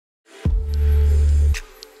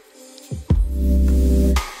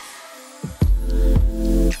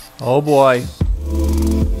Oh boy.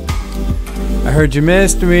 I heard you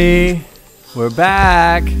missed me. We're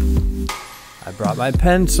back. I brought my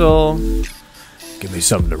pencil. Give me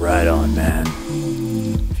something to write on, man.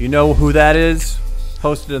 If you know who that is,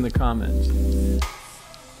 post it in the comments.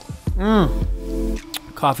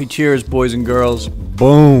 Coffee cheers, boys and girls.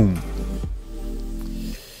 Boom.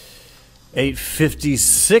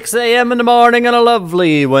 8:56 a.m. in the morning on a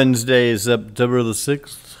lovely Wednesday, September the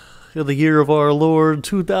 6th. In the year of our Lord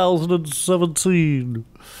 2017.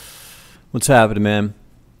 What's happening, man?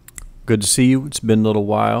 Good to see you. It's been a little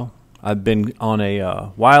while. I've been on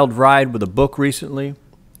a wild ride with a book recently.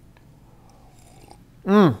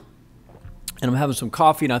 And I'm having some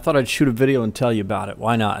coffee, and I thought I'd shoot a video and tell you about it.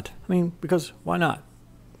 Why not? I mean, because why not?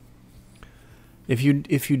 If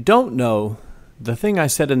you don't know, the thing I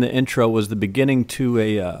said in the intro was the beginning to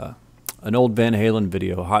an old Van Halen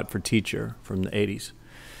video, Hot for Teacher, from the 80s.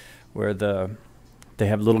 Where they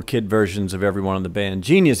have little kid versions of everyone in the band.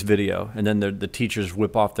 Genius video. And then the teachers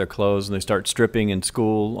whip off their clothes and they start stripping in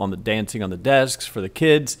school, dancing on the desks for the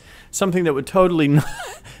kids. Something that would totally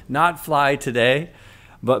not fly today.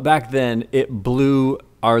 But back then, it blew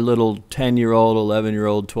our little 10-year-old,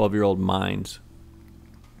 11-year-old, 12-year-old minds.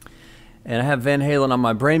 And I have Van Halen on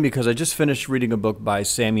my brain because I just finished reading a book by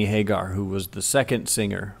Sammy Hagar, who was the second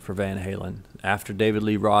singer for Van Halen. After David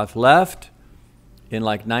Lee Roth left, in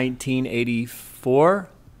like 1984,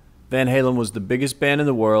 Van Halen was the biggest band in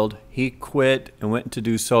the world. He quit and went to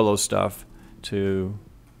do solo stuff to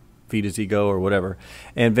feed his ego or whatever.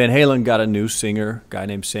 And Van Halen got a new singer, a guy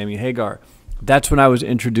named Sammy Hagar. That's when I was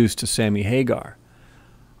introduced to Sammy Hagar.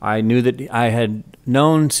 I knew that I had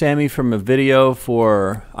known Sammy from a video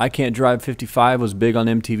for I Can't Drive 55, was big on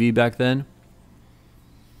MTV back then.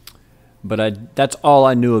 But that's all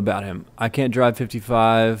I knew about him. I Can't Drive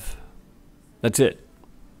 55. That's it.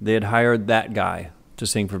 They had hired that guy to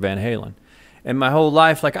sing for Van Halen. And my whole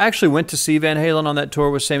life, like I actually went to see Van Halen on that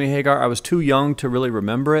tour with Sammy Hagar. I was too young to really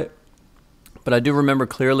remember it. But I do remember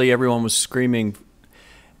clearly everyone was screaming,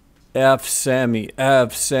 F Sammy,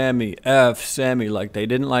 F Sammy, F Sammy. Like they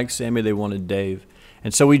didn't like Sammy, they wanted Dave.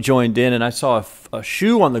 And so we joined in and I saw a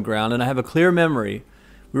shoe on the ground and I have a clear memory.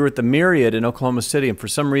 We were at the Myriad in Oklahoma City and for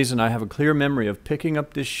some reason I have a clear memory of picking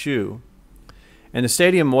up this shoe. And the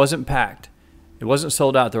stadium wasn't packed. It wasn't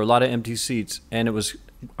sold out. There were a lot of empty seats. And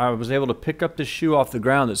I was able to pick up the shoe off the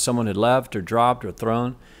ground that someone had left or dropped or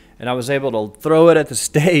thrown. And I was able to throw it at the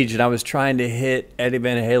stage. And I was trying to hit Eddie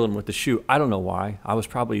Van Halen with the shoe. I don't know why. I was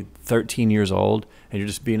probably 13 years old. And you're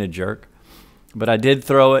just being a jerk. But I did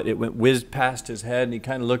throw it. It whizzed past his head. And he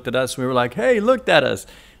kind of looked at us. And we were like, hey, looked at us.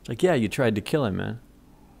 It's like, yeah, you tried to kill him, man.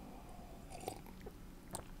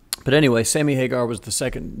 But anyway, Sammy Hagar was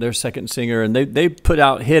their second singer, and they put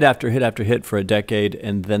out hit after hit after hit for a decade,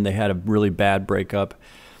 and then they had a really bad breakup.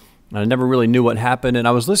 And I never really knew what happened, and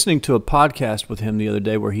I was listening to a podcast with him the other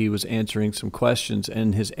day where he was answering some questions,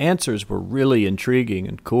 and his answers were really intriguing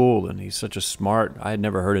and cool, and he's such a smart. I had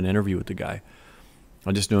never heard an interview with the guy.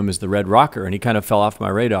 I just knew him as the Red Rocker, and he kind of fell off my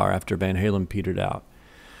radar after Van Halen petered out.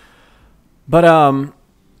 But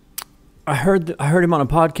I heard him on a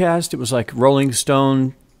podcast. It was like Rolling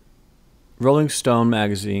Stone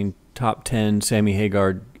magazine, top 10 Sammy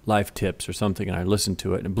Hagar life tips or something, and I listened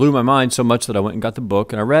to it, and it blew my mind so much that I went and got the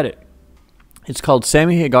book, and I read it. It's called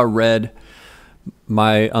Sammy Hagar Read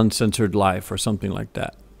My Uncensored Life or something like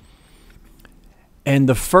that. And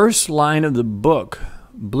the first line of the book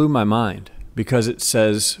blew my mind because it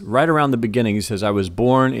says, right around the beginning, he says, I was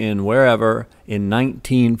born in wherever in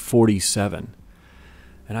 1947.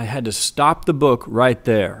 And I had to stop the book right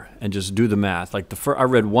there and just do the math. Like I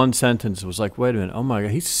read one sentence. It was like, wait a minute. Oh my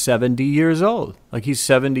God, he's 70 years old. Like he's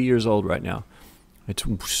 70 years old right now. It's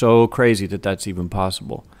so crazy that that's even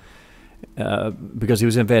possible. Because he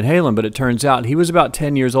was in Van Halen, but it turns out he was about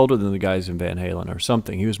 10 years older than the guys in Van Halen or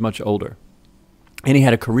something. He was much older. And he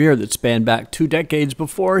had a career that spanned back 2 decades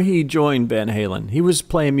before he joined Van Halen. He was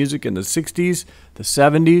playing music in the 60s, the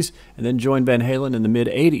 70s, and then joined Van Halen in the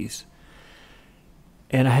mid-80s.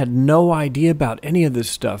 And I had no idea about any of this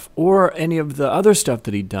stuff or any of the other stuff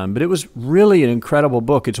that he'd done. But it was really an incredible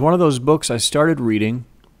book. It's one of those books I started reading.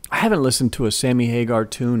 I haven't listened to a Sammy Hagar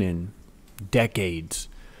tune in decades.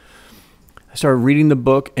 I started reading the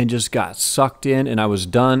book and just got sucked in, and I was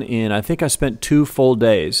done in, I think I spent 2 full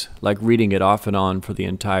days, like reading it off and on for the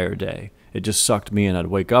entire day. It just sucked me in. I'd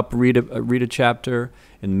wake up, read a chapter.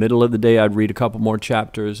 In the middle of the day, I'd read a couple more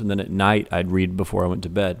chapters. And then at night, I'd read before I went to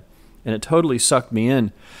bed. And it totally sucked me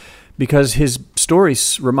in because his story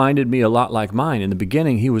reminded me a lot like mine. In the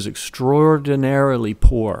beginning, he was extraordinarily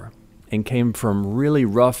poor. and came from really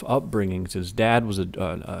rough upbringings. His dad was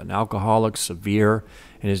an alcoholic, severe,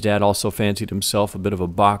 and his dad also fancied himself a bit of a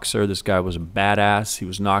boxer. This guy was a badass. He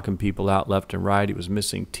was knocking people out left and right. He was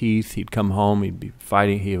missing teeth. He'd come home. He'd be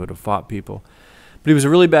fighting. He would have fought people. But he was a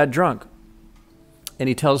really bad drunk. And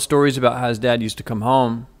he tells stories about how his dad used to come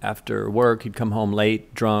home after work. He'd come home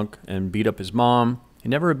late, drunk, and beat up his mom. He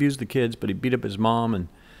never abused the kids, but he'd beat up his mom and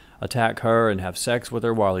attack her and have sex with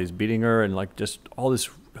her while he's beating her, and like just all this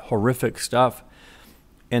horrific stuff.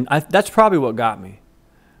 And that's probably what got me,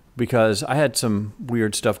 because I had some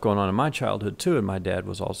weird stuff going on in my childhood too, and my dad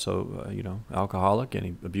was also alcoholic, and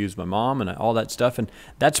he abused my mom and all that stuff, and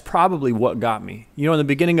that's probably what got me. In the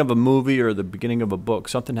beginning of a movie or the beginning of a book,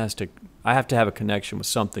 I have to have a connection with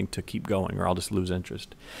something to keep going, or I'll just lose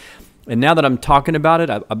interest. And now that I'm talking about it,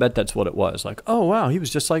 I bet that's what it was. Like, oh wow, he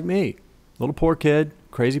was just like me. Little poor kid,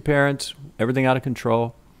 crazy parents, everything out of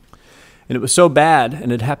control. And it was so bad,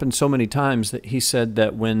 and it happened so many times, that he said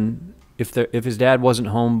that if his dad wasn't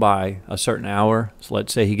home by a certain hour, so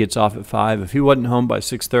let's say he gets off at 5, if he wasn't home by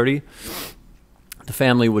 6:30, the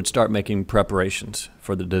family would start making preparations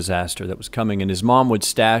for the disaster that was coming. And his mom would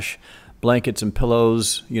stash blankets and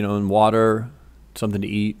pillows, and water, something to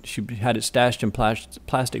eat. She had it stashed in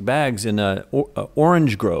plastic bags in a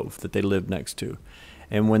orange grove that they lived next to.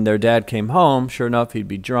 And when their dad came home, sure enough, he'd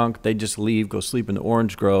be drunk. They'd just leave, go sleep in the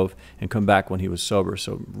orange grove, and come back when he was sober.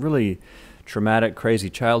 So really traumatic, crazy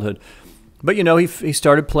childhood. But, he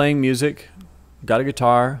started playing music, got a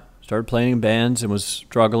guitar, started playing in bands, and was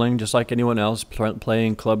struggling just like anyone else,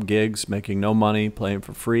 playing club gigs, making no money, playing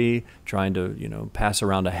for free, trying to, pass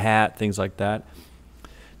around a hat, things like that.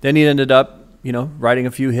 Then he ended up, writing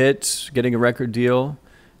a few hits, getting a record deal,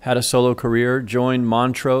 had a solo career, joined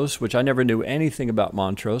Montrose, which I never knew anything about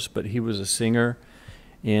Montrose, but he was a singer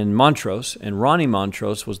in Montrose, and Ronnie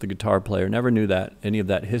Montrose was the guitar player. Never knew any of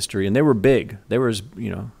that history, and they were big. They were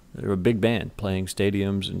a big band, playing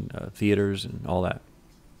stadiums and theaters and all that.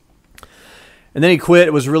 And then he quit.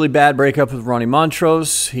 It was a really bad breakup with Ronnie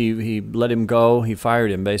Montrose. He let him go. He fired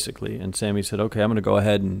him, basically. And Sammy said, okay, I'm going to go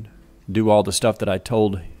ahead and do all the stuff that I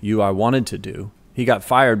told you I wanted to do. He got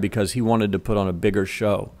fired because he wanted to put on a bigger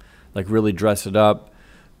show, like really dress it up,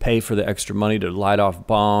 pay for the extra money to light off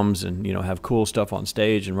bombs and, have cool stuff on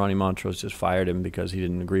stage. And Ronnie Montrose just fired him because he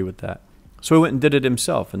didn't agree with that. So he went and did it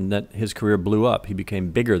himself, and his career blew up. He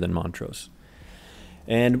became bigger than Montrose.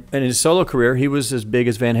 And in his solo career, he was as big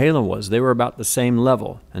as Van Halen was. They were about the same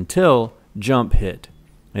level until Jump hit.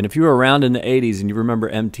 And if you were around in the 80s and you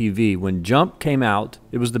remember MTV, when Jump came out,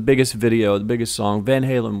 it was the biggest video, the biggest song. Van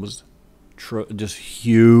Halen was just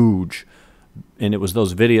huge, and it was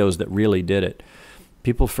those videos that really did it.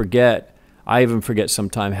 People forget, I even forget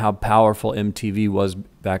sometimes, how powerful MTV was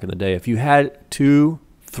back in the day. If you had 2-3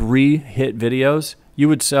 hit videos, you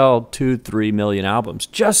would sell 2-3 million albums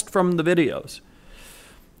just from the videos.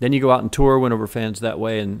 Then you go out and tour, win over fans that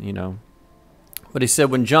way, and But he said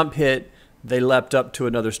when Jump hit, they leapt up to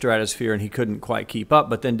another stratosphere, and he couldn't quite keep up.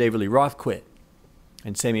 But then David Lee Roth quit,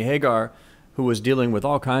 and Sammy Hagar, who was dealing with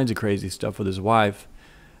all kinds of crazy stuff with his wife,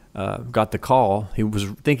 got the call. He was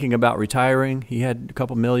thinking about retiring. He had a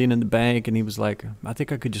couple million in the bank, and he was like, I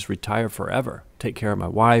think I could just retire forever, take care of my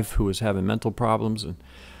wife, who was having mental problems and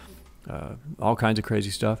all kinds of crazy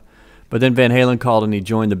stuff. But then Van Halen called, and he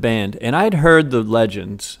joined the band. And I'd heard the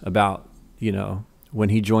legends about, when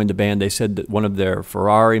he joined the band, they said that one of their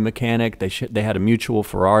Ferrari mechanic, they had a mutual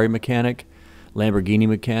Ferrari mechanic, Lamborghini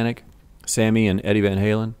mechanic, Sammy and Eddie Van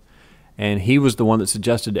Halen. And he was the one that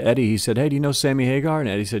suggested to Eddie, he said, hey, do you know Sammy Hagar? And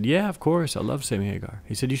Eddie said, yeah, of course, I love Sammy Hagar.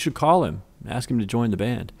 He said, you should call him, ask him to join the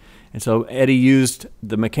band. And so Eddie used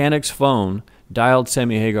the mechanic's phone, dialed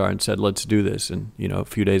Sammy Hagar and said, let's do this. And, a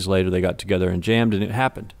few days later they got together and jammed, and it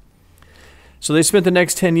happened. So they spent the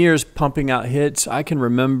next 10 years pumping out hits. I can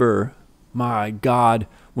remember, my God,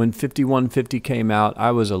 when 5150 came out,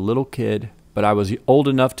 I was a little kid, but I was old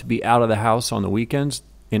enough to be out of the house on the weekends.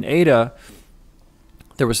 In Ada,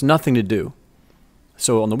 there was nothing to do.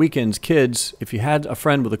 So on the weekends, kids, if you had a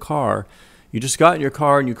friend with a car, you just got in your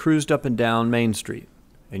car and you cruised up and down Main Street,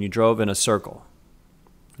 and you drove in a circle.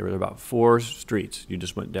 There were about 4 streets. You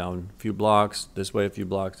just went down a few blocks, this way a few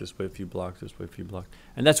blocks, this way a few blocks, this way a few blocks.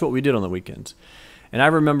 And that's what we did on the weekends. And I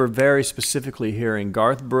remember very specifically hearing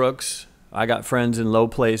Garth Brooks. I got friends in low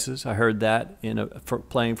places. I heard that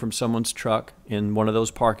playing from someone's truck in one of those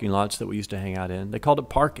parking lots that we used to hang out in. They called it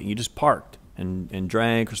parking. You just parked and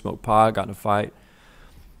drank or smoked pot, got in a fight.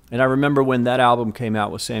 And I remember when that album came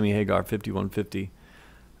out with Sammy Hagar, 5150.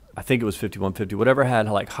 I think it was 5150. Whatever had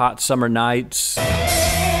like Hot Summer Nights.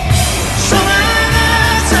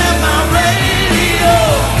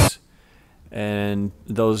 And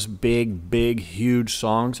those big, huge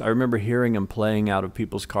songs, I remember hearing them playing out of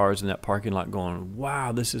people's cars in that parking lot going,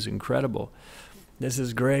 wow, this is incredible. This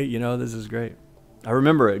is great, you know, this is great. I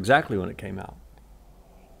remember exactly when it came out.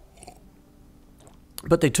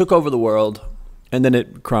 But they took over the world, and then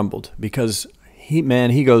it crumbled because he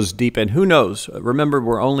goes deep. And who knows? Remember,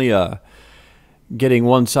 we're only getting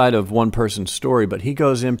one side of one person's story, but he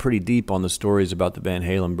goes in pretty deep on the stories about the Van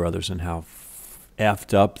Halen brothers and how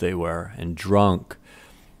effed up they were and drunk.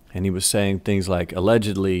 And he was saying things like,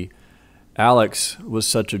 allegedly, Alex was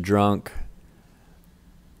such a drunk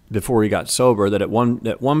before he got sober that at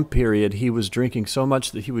one period he was drinking so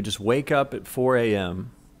much that he would just wake up at 4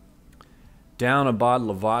 a.m., down a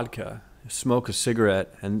bottle of vodka, smoke a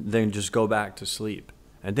cigarette, and then just go back to sleep.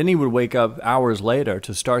 And then he would wake up hours later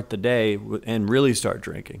to start the day and really start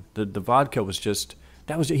drinking. The vodka was just,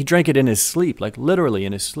 he drank it in his sleep, like literally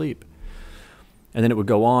in his sleep. And then it would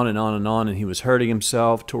go on and on and on, and he was hurting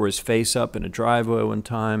himself, tore his face up in a driveway one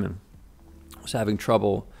time, and was having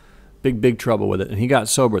trouble, big trouble with it. And he got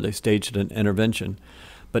sober. They staged an intervention.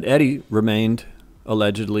 But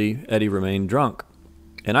allegedly, Eddie remained drunk.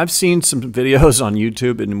 And I've seen some videos on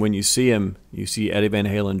YouTube, and when you see him, you see Eddie Van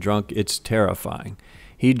Halen drunk, it's terrifying.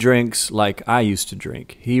 He drinks like I used to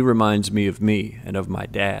drink. He reminds me of me and of my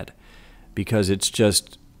dad because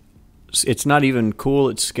it's not even cool,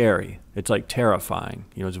 it's scary. It's like terrifying.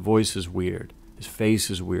 You know, his voice is weird. His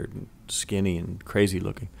face is weird and skinny and crazy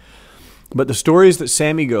looking. But the stories that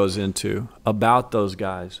Sammy goes into about those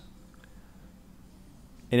guys,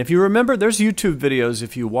 and if you remember, there's YouTube videos.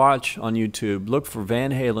 If you watch on YouTube, look for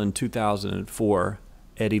Van Halen 2004,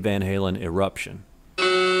 Eddie Van Halen Eruption.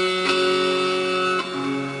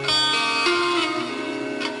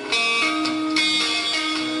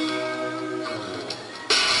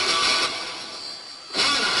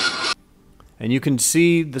 And you can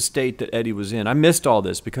see the state that Eddie was in. I missed all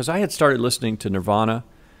this because I had started listening to Nirvana,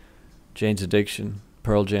 Jane's Addiction,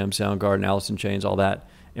 Pearl Jam, Soundgarden, Alice in Chains, all that.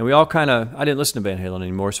 And we all I didn't listen to Van Halen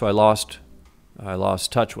anymore, so I lost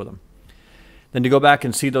touch with him. Then to go back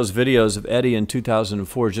and see those videos of Eddie in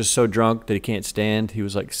 2004, just so drunk that he can't stand. He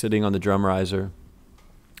was like sitting on the drum riser,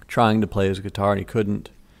 trying to play his guitar, and he couldn't.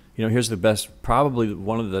 You know, here's the best, probably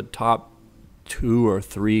one of the top 2 or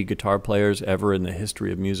 3 guitar players ever in the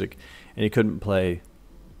history of music, and he couldn't play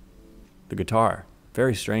the guitar.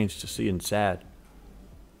 Very strange to see and sad.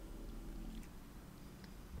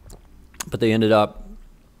 But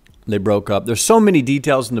they broke up. There's so many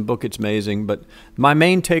details in the book, it's amazing. But my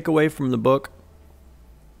main takeaway from the book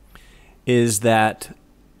is that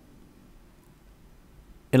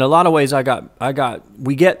in a lot of ways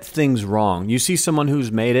we get things wrong. You see someone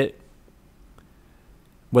who's made it,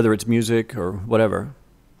 whether it's music or whatever,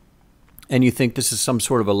 and you think this is some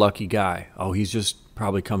sort of a lucky guy. Oh, he's just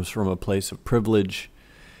probably comes from a place of privilege.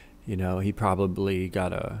 You know, he probably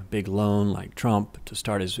got a big loan like Trump to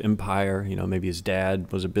start his empire. You know, maybe his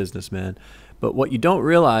dad was a businessman. But what you don't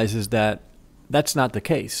realize is that that's not the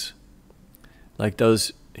case. Like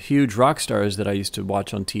those huge rock stars that I used to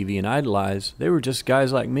watch on TV and idolize, they were just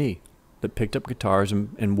guys like me that picked up guitars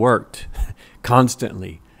and worked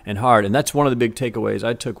constantly and hard. And that's one of the big takeaways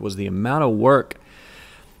I took, was the amount of work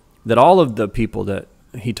that all of the people that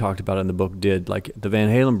he talked about in the book did. Like the Van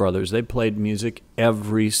Halen brothers, they played music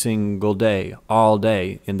every single day, all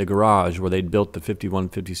day in the garage where they'd built the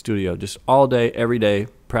 5150 studio, just all day, every day,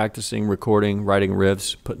 practicing, recording, writing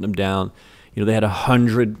riffs, putting them down. You know, they had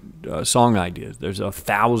 100 song ideas. There's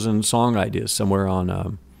 1,000 song ideas somewhere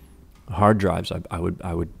on hard drives, I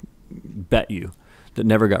would bet you, that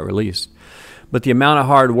never got released. But the amount of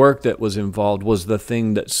hard work that was involved was the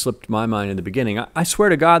thing that slipped my mind in the beginning. I swear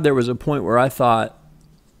to God, there was a point where I thought,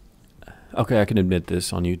 okay, I can admit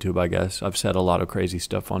this on YouTube, I guess. I've said a lot of crazy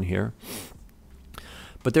stuff on here.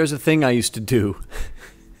 But there's a thing I used to do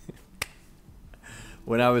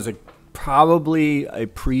when I was probably a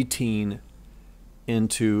preteen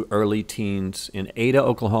into early teens in Ada,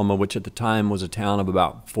 Oklahoma, which at the time was a town of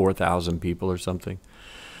about 4,000 people or something.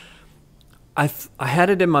 I had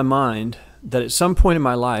it in my mind that at some point in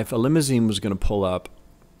my life, a limousine was going to pull up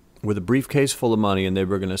with a briefcase full of money, and they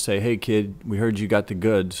were going to say, hey, kid, we heard you got the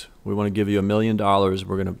goods. We want to give you $1 million.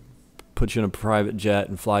 We're going to put you in a private jet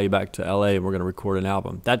and fly you back to L.A., and we're going to record an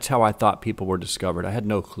album. That's how I thought people were discovered. I had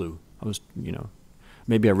no clue. I was, you know,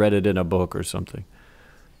 maybe I read it in a book or something.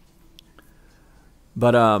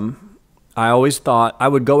 But I always thought I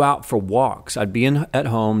would go out for walks. I'd be at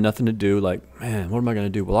home, nothing to do, like, man, what am I going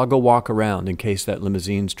to do? Well, I'll go walk around in case that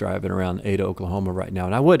limousine's driving around Ada, Oklahoma right now.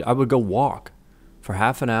 And I would go walk for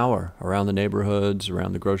half an hour around the neighborhoods,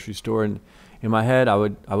 around the grocery store. And in my head, I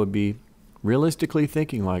would be realistically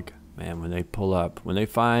thinking, like, man, when they pull up, when they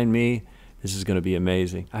find me, this is going to be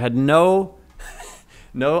amazing. I had no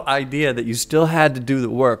idea that you still had to do the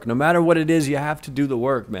work. No matter what it is, you have to do the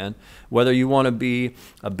work, man. Whether you want to be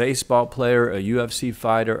a baseball player, a UFC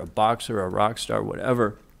fighter, a boxer, a rock star,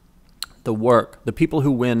 whatever, the work. The people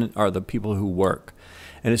who win are the people who work.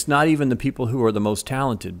 And it's not even the people who are the most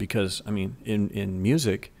talented because, I mean, in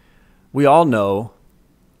music, we all know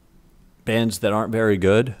bands that aren't very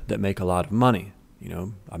good that make a lot of money. You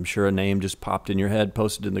know, I'm sure a name just popped in your head,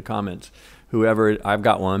 posted in the comments. Whoever, I've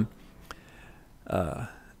got one.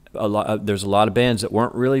 There's a lot of bands that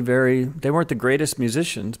weren't really they weren't the greatest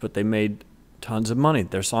musicians, but they made tons of money.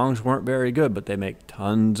 Their songs weren't very good, but they make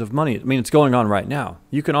tons of money. I mean, it's going on right now.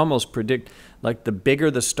 You can almost predict, like, the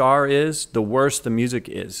bigger the star is, the worse the music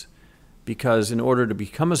is. Because in order to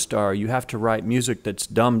become a star, you have to write music that's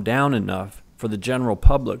dumbed down enough for the general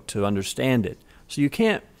public to understand it. So you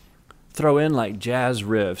can't throw in like jazz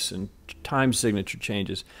riffs and time signature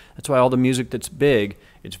changes. That's why all the music that's big,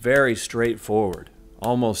 it's very straightforward,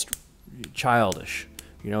 almost childish.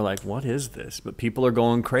 You know, like, what is this? But people are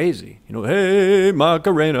going crazy. You know, hey,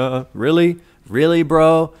 Macarena, really? Really,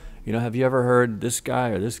 bro? You know, have you ever heard this guy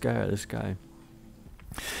or this guy or this guy?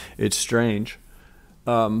 It's strange.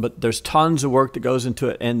 But there's tons of work that goes into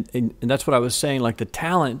it. And that's what I was saying, like the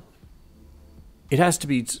talent, it has to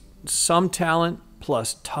be some talent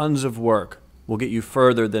plus tons of work will get you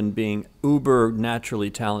further than being uber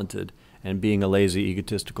naturally talented and being a lazy,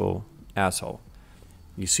 egotistical asshole.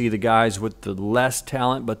 You see the guys with the less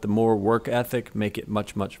talent but the more work ethic make it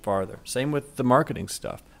much, much farther. Same with the marketing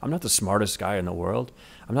stuff. I'm not the smartest guy in the world.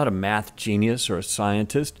 I'm not a math genius or a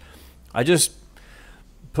scientist. I just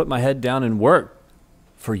put my head down and work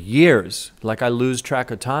for years, like I lose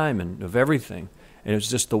track of time and of everything. And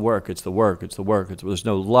it's just the work. It's the work. It's the work. There's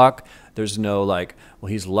no luck. There's no like,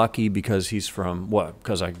 well, he's lucky because he's from what?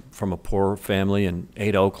 Because I'm from a poor family in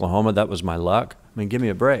Ada, Oklahoma. That was my luck. I mean, give me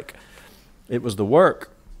a break. It was the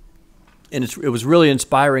work. And it was really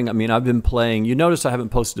inspiring. I mean, I've been playing. You notice I haven't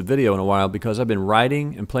posted a video in a while because I've been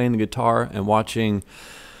writing and playing the guitar and watching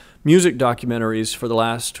music documentaries for the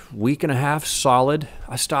last week and a half solid.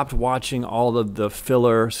 I stopped watching all of the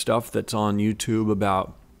filler stuff that's on YouTube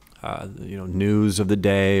about you know, news of the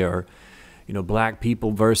day, or, you know, black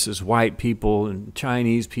people versus white people and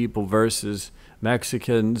Chinese people versus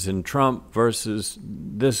Mexicans and Trump versus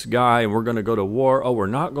this guy, and we're going to go to war. Oh, we're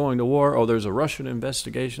not going to war. Oh, there's a Russian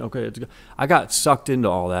investigation. Okay, I got sucked into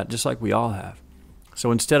all that, just like we all have.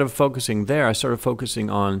 So instead of focusing there, I started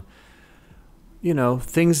focusing on, you know,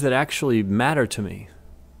 things that actually matter to me,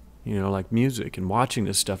 you know, like music and watching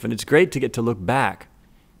this stuff. And it's great to get to look back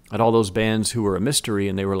at all those bands who were a mystery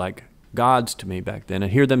and they were like gods to me back then,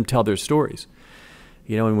 and hear them tell their stories.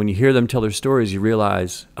 You know, and when you hear them tell their stories, you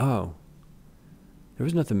realize, oh, there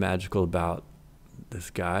was nothing magical about this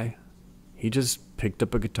guy. He just picked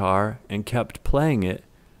up a guitar and kept playing it,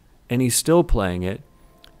 and he's still playing it.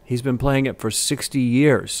 He's been playing it for 60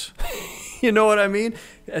 years. You know what I mean?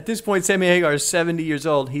 At this point, Sammy Hagar is 70 years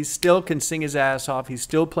old. He still can sing his ass off. He's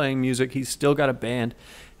still playing music. He's still got a band.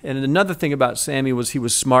 And another thing about Sammy was he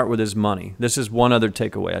was smart with his money. This is one other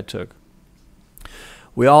takeaway I took.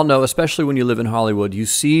 We all know, especially when you live in Hollywood, you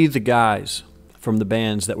see the guys from the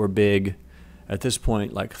bands that were big at this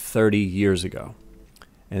point like 30 years ago.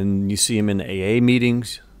 And you see them in the AA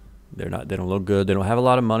meetings. They don't look good. They don't have a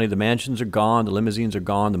lot of money. The mansions are gone. The limousines are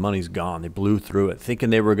gone. The money's gone. They blew through it, thinking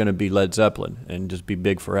they were going to be Led Zeppelin and just be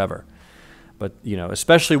big forever. But, you know,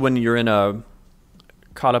 especially when you're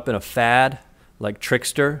caught up in a fad, like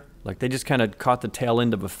Trickster, like they just kind of caught the tail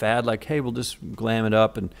end of a fad, like, hey, we'll just glam it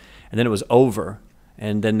up, and then it was over,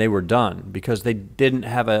 and then they were done because they didn't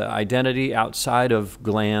have an identity outside of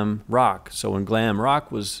glam rock. So when glam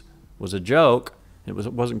rock was a joke, it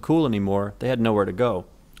wasn't cool anymore, they had nowhere to go.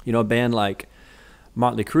 You know, a band like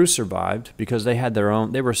Motley Crue survived because they had their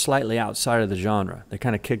own, they were slightly outside of the genre. They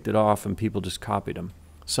kind of kicked it off and people just copied them.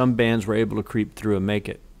 Some bands were able to creep through and make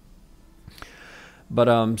it. But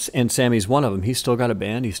and Sammy's one of them. He's still got a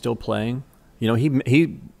band. He's still playing. You know,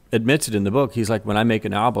 he admits it in the book. He's like, when I make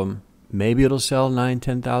an album, maybe it'll sell 9,000,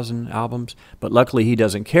 10,000 albums. But luckily, he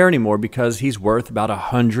doesn't care anymore because he's worth about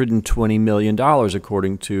 $120 million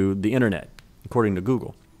according to the internet, according to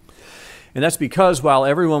Google. And that's because while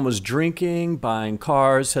everyone was drinking, buying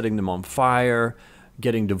cars, setting them on fire,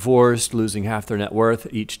 getting divorced, losing half their net worth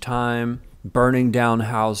each time, burning down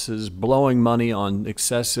houses, blowing money on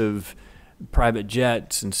excessive private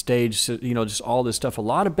jets and stage, you know, just all this stuff. A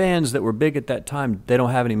lot of bands that were big at that time, they don't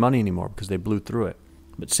have any money anymore because they blew through it.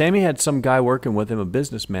 But Sammy had some guy working with him, a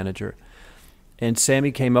business manager, and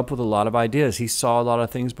Sammy came up with a lot of ideas. He saw a lot of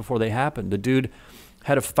things before they happened. The dude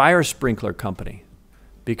had a fire sprinkler company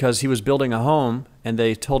because he was building a home, and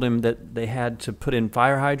they told him that they had to put in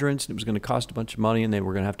fire hydrants, and it was going to cost a bunch of money, and they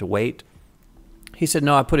were going to have to wait. He said,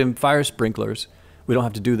 no, I put in fire sprinklers. We don't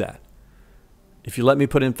have to do that. If you let me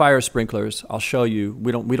put in fire sprinklers, I'll show you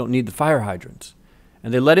we don't need the fire hydrants.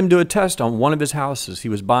 And they let him do a test on one of his houses. He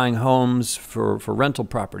was buying homes for rental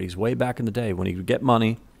properties way back in the day. When he would get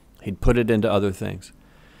money, he'd put it into other things.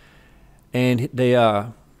 And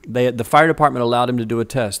the fire department allowed him to do a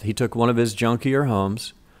test. He took one of his junkier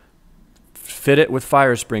homes, fit it with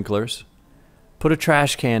fire sprinklers, put a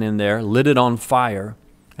trash can in there, lit it on fire,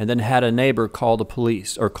 and then had a neighbor call the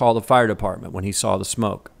police or call the fire department when he saw the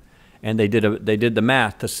smoke. And they did the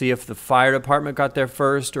math to see if the fire department got there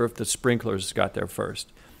first or if the sprinklers got there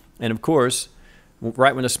first. And of course,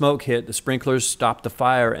 right when the smoke hit, the sprinklers stopped the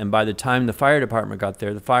fire, and by the time the fire department got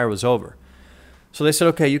there, the fire was over. So they said,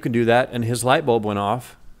 okay, you can do that, and his light bulb went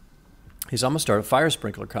off. He said, I'm going to start a fire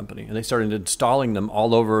sprinkler company. And they started installing them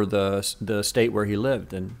all over the state where he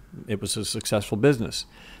lived, and it was a successful business.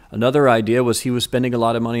 Another idea was he was spending a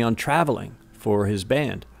lot of money on traveling for his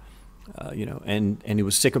band. And he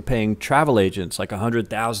was sick of paying travel agents. Like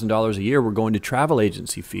 $100,000 a year were going to travel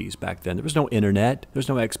agency fees back then. There was no internet. There was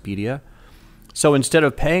no Expedia. So instead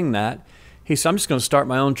of paying that, he said, I'm just going to start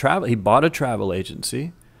my own travel. He bought a travel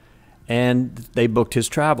agency, and they booked his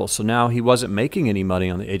travel. So now he wasn't making any money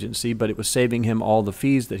on the agency, but it was saving him all the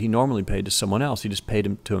fees that he normally paid to someone else. He just paid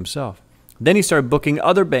him to himself. Then he started booking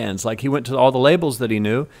other bands. Like he went to all the labels that he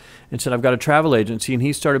knew and said, I've got a travel agency. And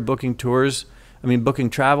he started booking booking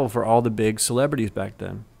travel for all the big celebrities back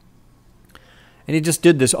then. And he just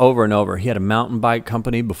did this over and over. He had a mountain bike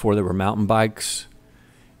company before there were mountain bikes.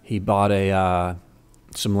 He bought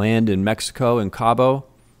some land in Mexico, in Cabo,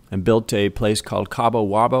 and built a place called Cabo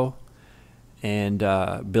Wabo, and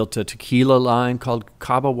built a tequila line called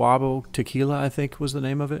Cabo Wabo Tequila, I think was the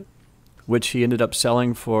name of it, which he ended up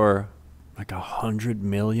selling for like $100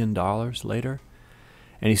 million later.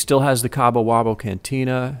 And he still has the Cabo Wabo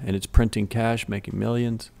Cantina, and it's printing cash, making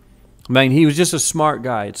millions. I mean, he was just a smart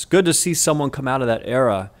guy. It's good to see someone come out of that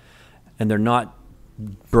era, and they're not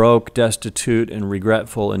broke, destitute, and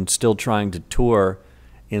regretful, and still trying to tour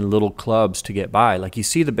in little clubs to get by. Like you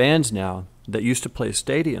see the bands now that used to play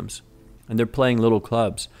stadiums, and they're playing little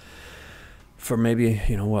clubs for maybe,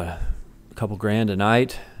 a couple grand a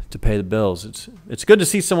night to pay the bills. It's good to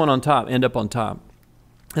see someone on top end up on top.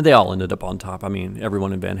 And they all ended up on top. I mean,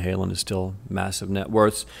 everyone in Van Halen is still massive net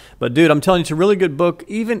worths. But dude, I'm telling you, it's a really good book,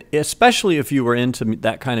 especially if you were into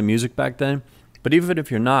that kind of music back then. But even if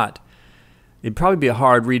you're not, it'd probably be a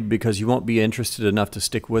hard read because you won't be interested enough to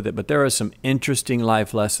stick with it. But there are some interesting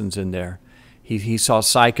life lessons in there. He saw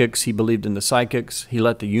psychics. He believed in the psychics. He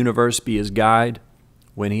let the universe be his guide.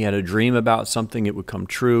 When he had a dream about something, it would come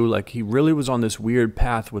true. Like he really was on this weird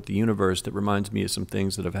path with the universe that reminds me of some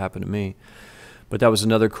things that have happened to me. But that was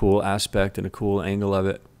another cool aspect and a cool angle of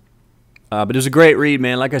it. But it was a great read,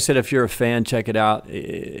 man. Like I said, if you're a fan, check it out.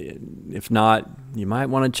 If not, you might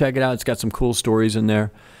want to check it out. It's got some cool stories in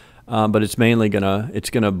there. But it's mainly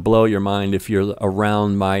gonna blow your mind if you're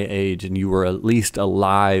around my age and you were at least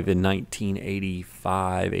alive in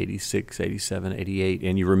 1985, 86, 87, 88,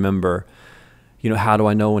 and you remember, How Do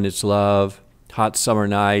I Know When It's Love, Hot Summer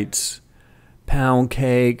Nights, Pound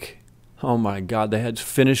Cake. Oh my God, they had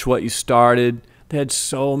Finish What You Started. They had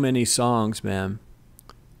so many songs, man,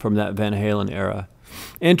 from that Van Halen era.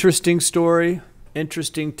 Interesting story,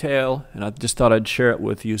 interesting tale, and I just thought I'd share it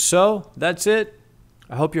with you. So that's it.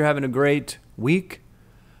 I hope you're having a great week.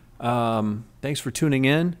 Thanks for tuning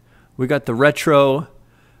in. We got the retro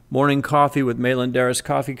morning coffee with Malan Darras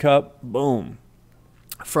coffee cup. Boom.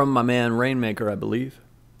 From my man Rainmaker, I believe.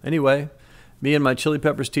 Anyway, me and my Chili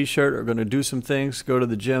Peppers t-shirt are going to do some things, go to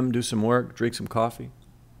the gym, do some work, drink some coffee.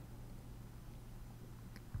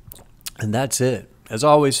 And that's it. As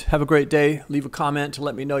always, have a great day. Leave a comment to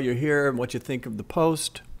let me know you're here and what you think of the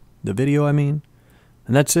post, the video, I mean.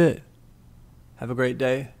 And that's it. Have a great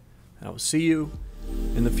day, and I will see you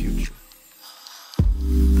in the future.